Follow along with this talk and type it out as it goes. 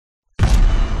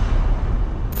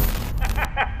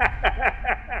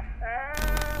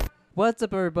What's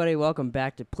up, everybody? Welcome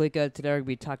back to Pleeka. Today we're going to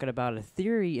be talking about a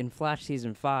theory in Flash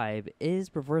Season 5. Is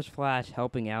Reverse Flash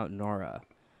helping out Nora?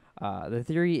 The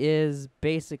theory is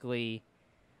basically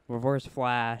Reverse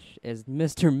Flash is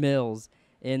Mr. Mills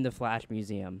in the Flash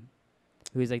Museum,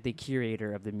 who's like the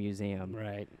curator of the museum.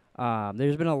 Right.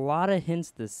 There's been a lot of hints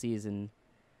this season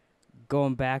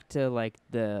going back to like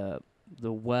the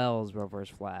Wells Reverse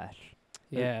Flash.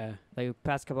 Yeah. Like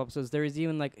past couple episodes, there was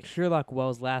even like Sherlock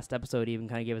Wells' last episode even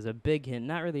kind of gave us a big hint,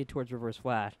 not really towards Reverse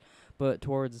Flash, but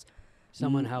towards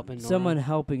Someone helping Nora. someone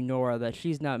helping Nora, that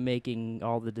she's not making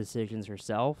all the decisions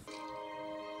herself.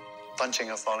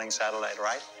 Punching a falling satellite,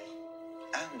 right?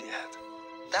 And yet,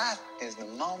 that is the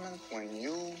moment when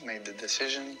you made the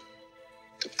decision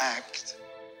to act,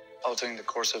 altering the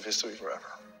course of history forever.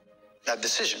 That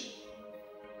decision.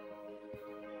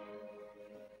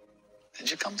 Did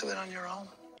you come to it on your own?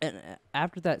 And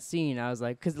after that scene, I was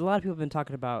like, because a lot of people have been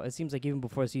talking about, it seems like even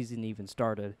before the season even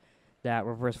started, that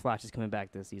Reverse Flash is coming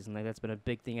back this season. Like, that's been a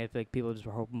big thing. I feel like people just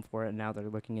were hoping for it, and now they're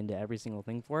looking into every single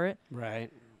thing for it.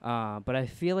 Right. But I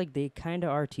feel like they kind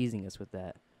of are teasing us with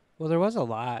that. Well, there was a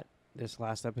lot this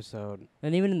last episode.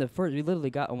 And even in the first, we literally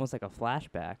got almost like a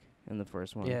flashback in the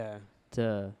first one. Yeah.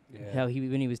 To how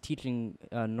when he was teaching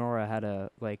Nora how to,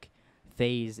 like,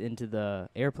 phase into the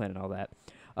airplane and all that.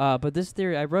 But this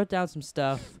theory, I wrote down some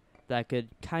stuff that could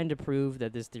kind of prove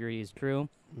that this theory is true.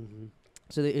 Mm-hmm.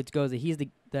 So it goes that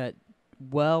that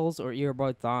Wells, or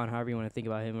Earboy Thawne, however you want to think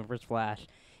about him, Reverse Flash,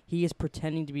 he is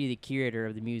pretending to be the curator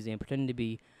of the museum, pretending to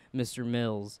be Mr.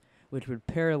 Mills, which would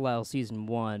parallel season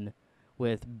 1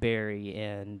 with Barry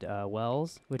and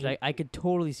Wells, which I could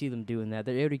totally see them doing that.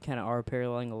 They already kind of are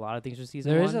paralleling a lot of things for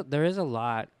season 1. There is a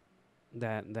lot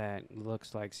that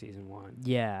looks like season 1.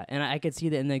 Yeah, and I could see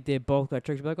that, and like they both got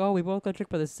tricked. Like, oh, we both got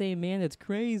tricked by the same man. That's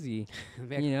crazy,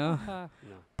 you know. No.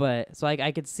 But so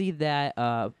I could see that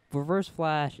Reverse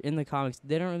Flash in the comics.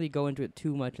 They don't really go into it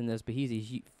too much in this, but he's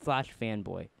a Flash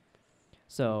fanboy.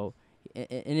 So, and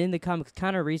in the comics,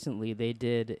 kind of recently, they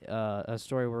did a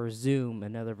story where Zoom,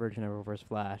 another version of Reverse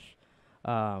Flash,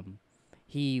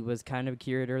 he was kind of a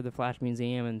curator of the Flash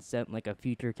Museum and sent like a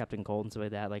future Captain Cold and stuff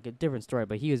like that, like a different story.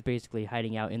 But he was basically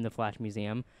hiding out in the Flash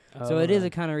Museum. So it is a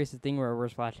kind of recent thing where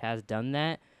Reverse Flash has done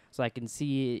that. So I can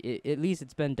see at least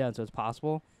it's been done, so it's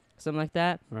possible, something like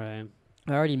that. Right.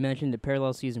 I already mentioned that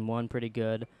parallel season 1 pretty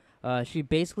good. She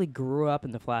basically grew up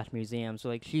in the Flash Museum, so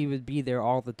like she would be there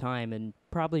all the time and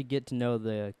probably get to know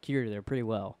the curator there pretty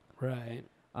well. Right.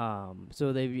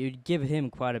 So they would give him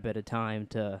quite a bit of time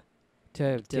to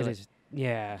get his,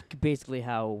 yeah. Basically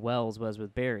how Wells was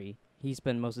with Barry. He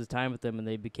spent most of his time with them, and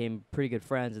they became pretty good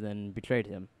friends, and then betrayed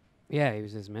him. Yeah, he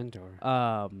was his mentor.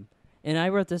 And I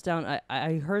wrote this down.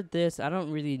 I heard this. I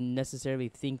don't really necessarily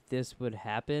think this would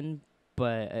happen,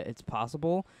 but it's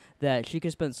possible that she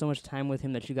could spend so much time with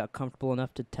him that she got comfortable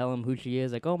enough to tell him who she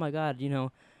is. Like, oh my God, you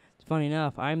know, it's funny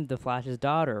enough, I'm the Flash's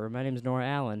daughter, or my name's Nora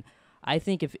Allen. I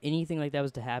think if anything like that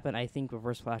was to happen, I think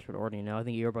Reverse Flash would already know. I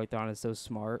think Earboy Thawne is so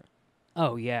smart.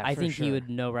 Oh yeah, I think sure. he would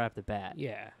know right off the bat.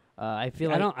 Yeah. I feel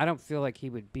like I don't feel like he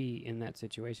would be in that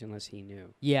situation unless he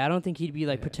knew. Yeah, I don't think he'd be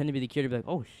like pretend to be the curator, be like,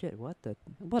 oh shit, what the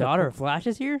What daughter of Flash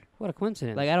is here? What a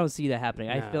coincidence. Like, I don't see that happening.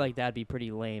 I No. feel like that'd be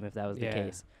pretty lame if that was the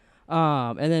case.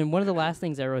 And then one of the last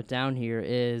things I wrote down here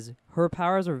is her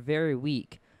powers are very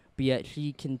weak, but yet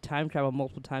she can time travel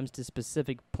multiple times to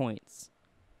specific points.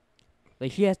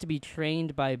 Like, she has to be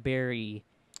trained by Barry.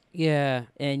 Yeah.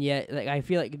 And yet, like, I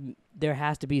feel like there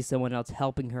has to be someone else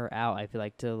helping her out, I feel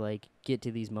like, to, like, get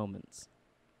to these moments.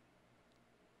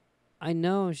 I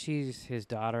know she's his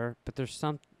daughter, but there's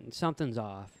something's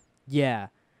off. Yeah.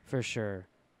 For sure.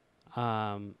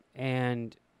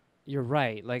 And you're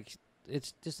right. Like,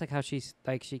 it's just like how she's,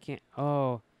 like, she can't,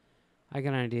 oh, I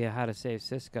got an idea how to save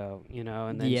Cisco, you know,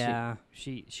 and then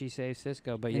she saves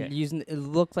Cisco, but yeah. It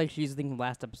looks like she's thinking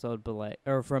last episode, but like,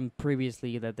 or from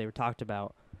previously that they were talked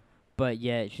about, but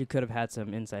yet she could have had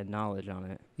some inside knowledge on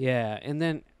it. Yeah, and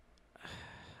then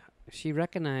she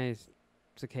recognized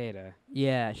Cicada.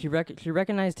 Yeah, she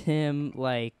recognized him,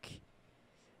 like,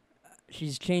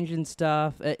 she's changing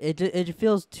stuff. It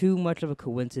feels too much of a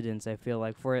coincidence, I feel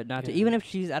like, for it not to. Even if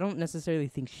I don't necessarily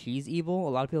think she's evil.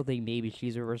 A lot of people think maybe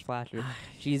she's Reverse Flash or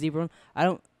she's evil.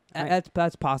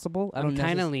 That's possible. I'm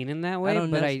kind of leaning that way,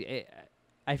 but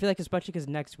I feel like especially because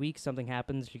next week something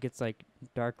happens. She gets, like,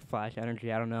 dark Flash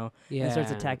energy, I don't know, and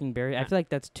starts attacking Barry. I feel like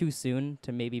that's too soon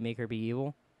to maybe make her be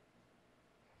evil.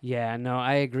 Yeah, no,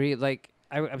 I agree. Like,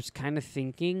 I was kind of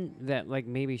thinking that, like,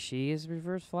 maybe she is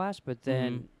Reverse Flash, but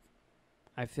then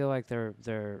I feel like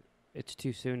it's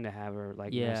too soon to have her,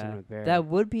 like, messing with Barry. That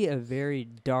would be a very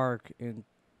dark and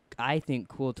I think,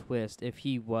 cool twist if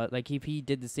he if he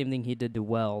did the same thing he did to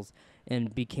Wells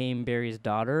and became Barry's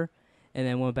daughter, and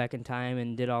then went back in time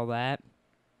and did all that.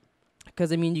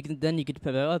 Because I mean, you could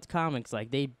put, oh, it's comics.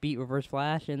 Like they beat Reverse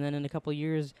Flash, and then in a couple of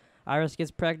years, Iris gets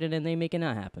pregnant, and they make it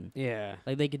not happen. Yeah.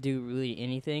 Like they could do really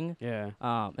anything. Yeah.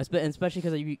 Especially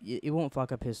because it won't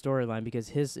fuck up his storyline because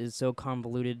his is so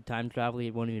convoluted, time travel,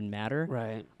 it won't even matter.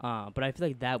 Right. But I feel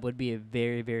like that would be a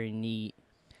very, very neat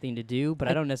thing to do. But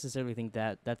I don't necessarily think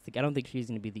I don't think she's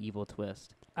gonna be the evil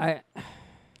twist.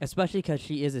 Especially because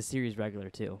she is a series regular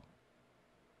too.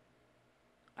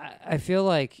 I feel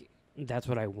like that's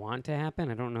what I want to happen.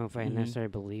 I don't know if I Mhm. necessarily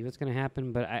believe it's going to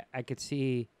happen, but I could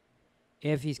see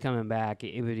if he's coming back,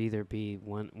 it would either be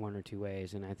one or two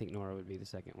ways, and I think Nora would be the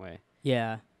second way.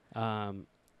 Yeah. And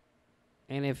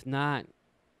if not,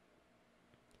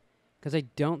 because I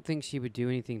don't think she would do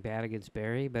anything bad against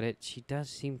Barry, but she does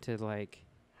seem to like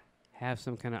have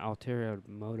some kind of ulterior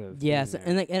motive. Yes,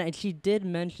 and she did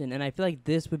mention, and I feel like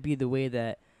this would be the way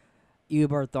that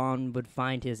Eobard Thawne would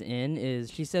find his in,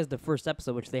 is she says the first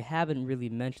episode, which they haven't really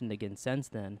mentioned again since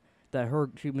then, that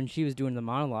when she was doing the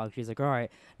monologue, she's like, all right,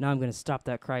 now I'm going to stop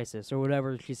that crisis, or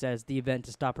whatever she says, the event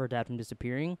to stop her dad from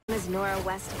disappearing. My name is Nora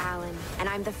West Allen, and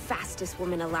I'm the fastest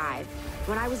woman alive.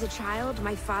 When I was a child,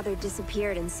 my father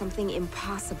disappeared in something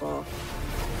impossible.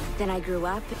 Then I grew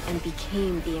up and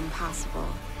became the impossible.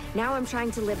 Now I'm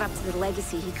trying to live up to the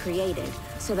legacy he created,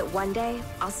 so that one day,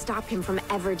 I'll stop him from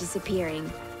ever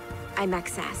disappearing. I'm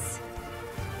excess.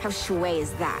 How shway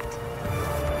is that?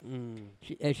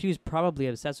 She was probably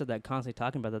obsessed with that, constantly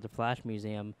talking about that at the Flash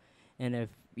Museum. And if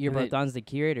Eobard Thawne's the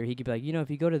curator, he could be like, if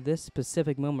you go to this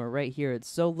specific moment right here, it's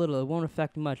so little, it won't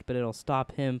affect much, but it'll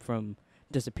stop him from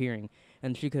disappearing.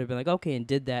 And she could have been like, okay, and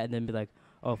did that, and then be like,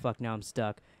 oh fuck, now I'm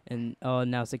stuck, and oh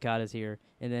now Cicada's here,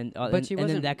 and then and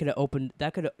then that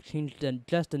could have changed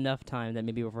just enough time that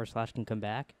maybe Reverse Flash can come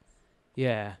back.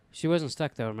 Yeah, she wasn't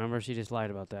stuck though. Remember, she just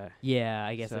lied about that. Yeah,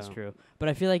 I guess that's true. But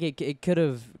I feel like it could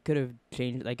have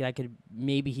changed. Like I could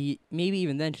maybe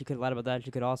even then she could have lied about that.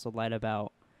 She could also lied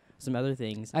about some other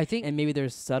things. I think, and maybe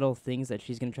there's subtle things that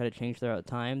she's gonna try to change throughout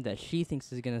time that she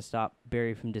thinks is gonna stop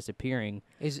Barry from disappearing,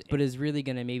 but is really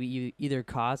gonna maybe either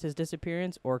cause his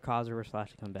disappearance or cause Reverse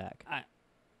Flash to come back.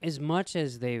 As much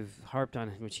as they've harped on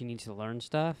when she needs to learn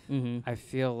stuff, I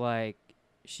feel like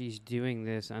she's doing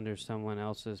this under someone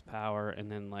else's power,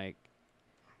 and then like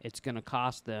it's gonna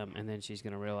cost them, and then she's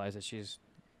gonna realize that she's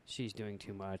doing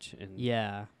too much, and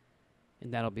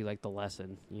and that'll be like the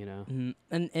lesson,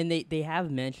 And they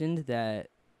have mentioned that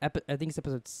I think it's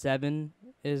episode 7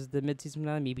 is the mid-season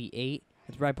finale, maybe 8.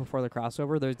 It's right before the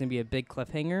crossover. There's gonna be a big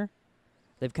cliffhanger.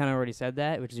 They've kind of already said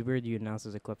that, which is weird. You announce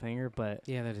as a cliffhanger, but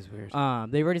yeah, that is weird.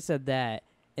 They've already said that.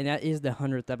 And that is the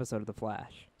 100th episode of The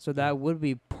Flash. So that would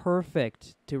be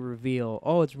perfect to reveal,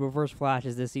 oh, it's Reverse Flash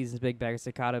is this season's big bag.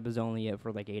 Cicada was only it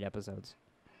for like 8 episods.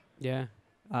 Yeah.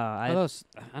 I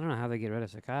don't know how they get rid of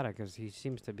Cicada, because he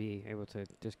seems to be able to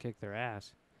just kick their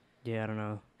ass. Yeah, I don't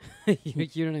know.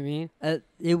 You know what I mean?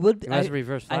 It would. Unless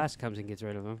Reverse Flash comes and gets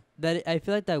rid of him. I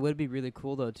feel like that would be really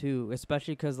cool, though, too.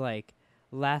 Especially because, like,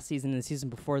 last season and the season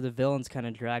before, the villains kind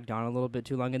of dragged on a little bit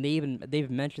too long, and they've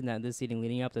mentioned that this season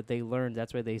leading up, that they learned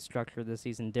that's why they structured this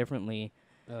season differently,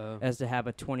 as to have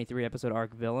a 23 episode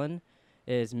arc villain,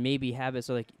 is maybe have it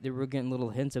so like they were getting little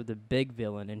hints of the big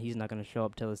villain, and he's not going to show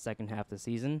up till the second half of the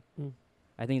season.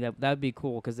 I think that would be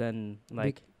cool, because then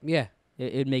like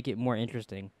it'd make it more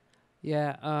interesting.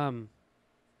 Yeah. I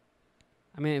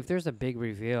mean, if there's a big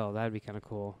reveal, that'd be kind of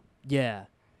cool. Yeah.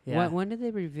 Yeah. When did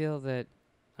they reveal that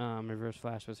Reverse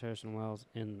Flash was Harrison Wells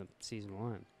in the season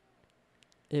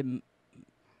 1?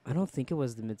 I don't think it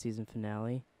was the mid-season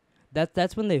finale.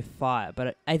 That's when they fought,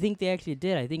 but I think they actually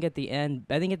did. I think at the end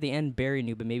Barry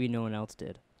knew, but maybe no one else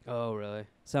did. Oh, really?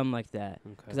 Something like that.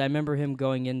 Because I remember him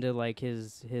going into like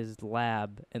his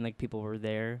lab, and like people were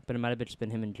there, but it might have just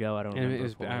been him and Joe. I don't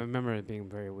remember. I remember it being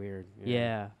very weird.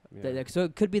 Yeah. So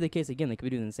it could be the case again. They could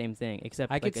be doing the same thing,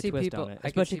 except like a twist on it.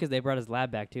 Especially because they brought his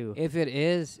lab back too. If it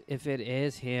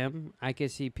is him, I could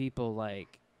see people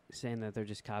like saying that they're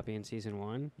just copying season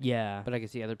 1. Yeah. But I could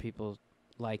see other people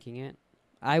liking it.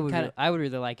 I would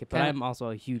really like it, but I'm also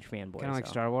a huge fanboy. Kind of like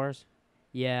Star Wars.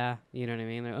 Yeah. You know what I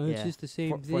mean? Like, it's just the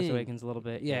same thing. Force Awakens a little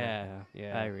bit. Yeah.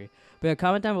 I agree. But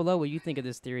comment down below what you think of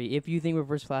this theory. If you think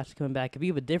Reverse Flash is coming back, if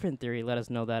you have a different theory, let us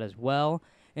know that as well.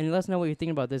 And let us know what you're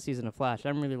thinking about this season of Flash.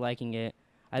 I'm really liking it.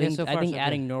 I think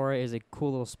adding Nora is a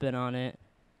cool little spin on it.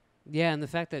 Yeah, and the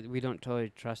fact that we don't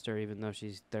totally trust her, even though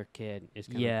she's their kid, is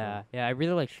kind of cool. Yeah, I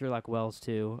really like Sherlock Wells,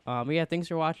 too. But yeah, thanks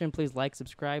for watching. Please like,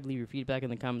 subscribe, leave your feedback in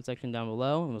the comment section down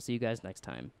below, and we'll see you guys next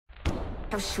time.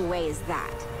 How shway is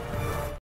that?